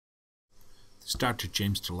It's Dr.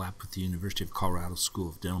 James DeLapp with the University of Colorado School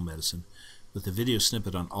of Dental Medicine with a video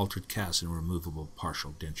snippet on altered casts and removable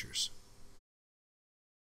partial dentures.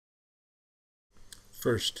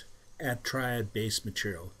 First, add triad base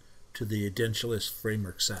material to the edentulous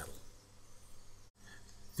framework saddle.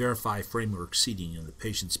 Verify framework seating in the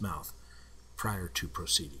patient's mouth prior to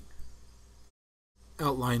proceeding.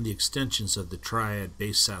 Outline the extensions of the triad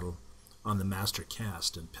base saddle on the master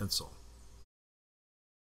cast in pencil.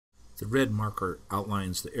 The red marker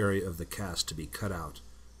outlines the area of the cast to be cut out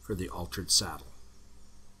for the altered saddle.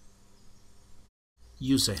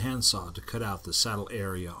 Use a handsaw to cut out the saddle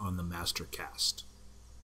area on the master cast.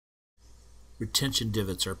 Retention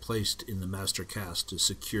divots are placed in the master cast to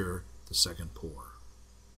secure the second pour.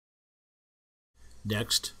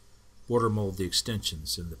 Next, border mold the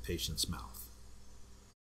extensions in the patient's mouth.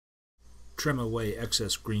 Trim away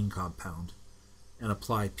excess green compound and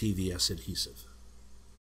apply PVS adhesive.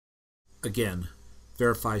 Again,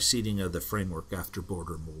 verify seating of the framework after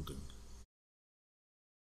border molding.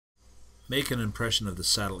 Make an impression of the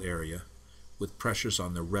saddle area with pressures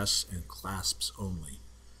on the rests and clasps only.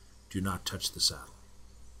 Do not touch the saddle.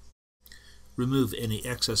 Remove any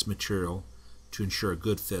excess material to ensure a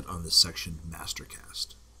good fit on the sectioned master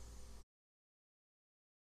cast.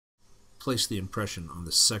 Place the impression on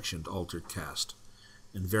the sectioned altered cast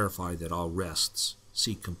and verify that all rests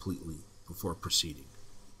seat completely before proceeding.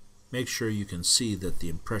 Make sure you can see that the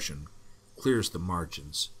impression clears the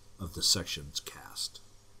margins of the section's cast.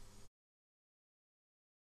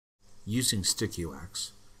 Using sticky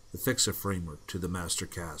wax, affix a framework to the master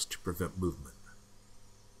cast to prevent movement.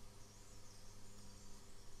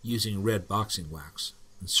 Using red boxing wax,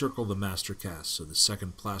 encircle the master cast so the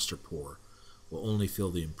second plaster pour will only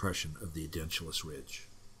fill the impression of the edentulous ridge.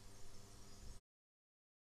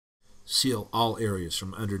 Seal all areas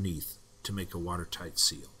from underneath to make a watertight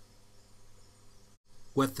seal.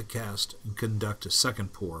 Wet the cast and conduct a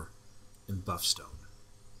second pour in buff stone.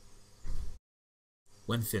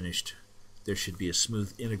 When finished, there should be a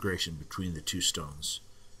smooth integration between the two stones,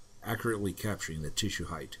 accurately capturing the tissue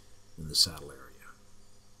height in the saddle area.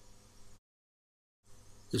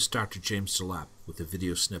 This is Dr. James DeLapp with a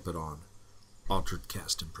video snippet on altered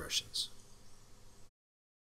cast impressions.